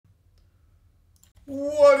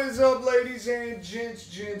What is up, ladies and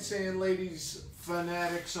gents and ladies?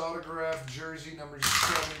 Fanatics autograph jersey number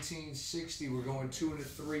 1760. We're going 2 and a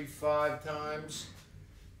 3 5 times.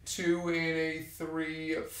 2 and a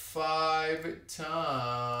 3 5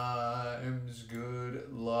 times.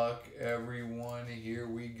 Good luck, everyone. Here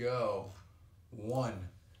we go. 1,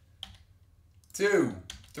 2,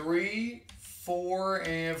 3, 4,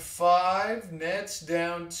 and 5. Nets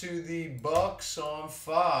down to the Bucks on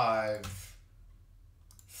 5.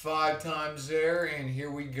 5 times there, and here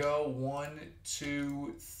we go. 1,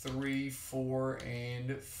 2, 3, 4,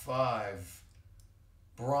 and 5.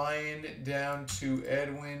 Brian down to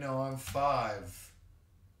Edwin on 5.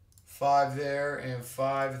 5 there and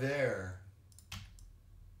 5 there.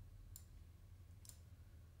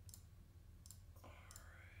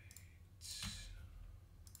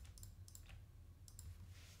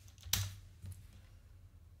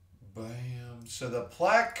 Bam. So the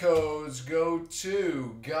plaque codes go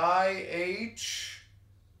to Guy H.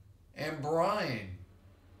 and Brian.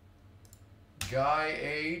 Guy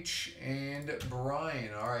H. and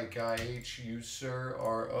Brian. All right, Guy H., you, sir,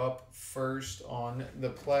 are up first on the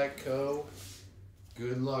plaque code.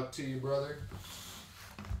 Good luck to you, brother.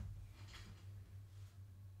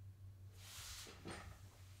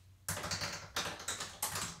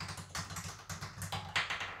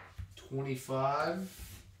 $25.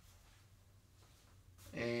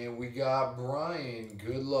 And we got Brian.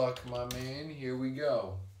 Good luck, my man. Here we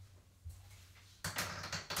go.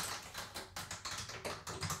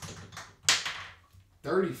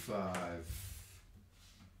 $35.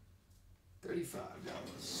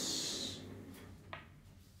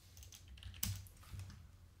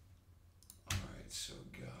 All right, so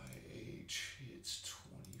Guy H hits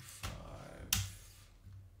 25.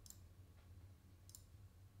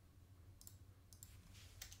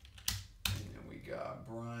 Got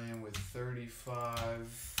Brian with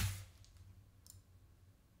 35.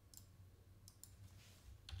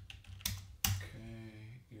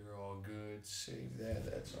 Okay, you're all good. Save that.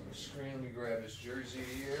 That's on the screen. Let me grab his jersey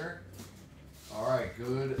here. All right,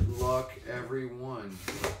 good luck, everyone.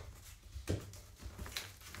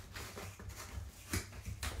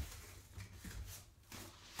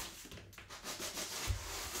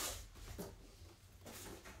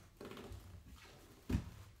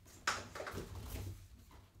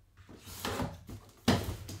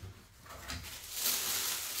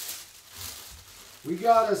 We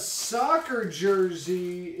got a soccer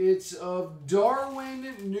jersey. It's of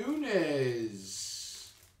Darwin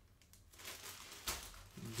Nunez.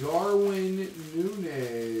 Darwin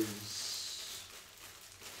Nunez.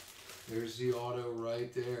 There's the auto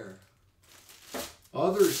right there.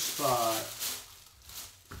 Other spot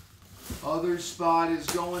is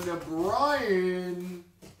going to Brian.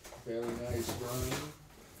 Very nice, Brian.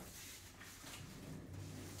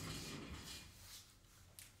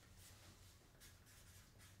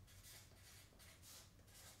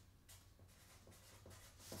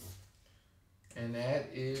 And that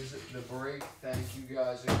is the break. Thank you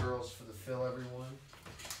guys and girls for the fill, everyone.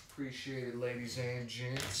 Appreciate it, ladies and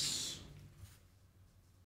gents.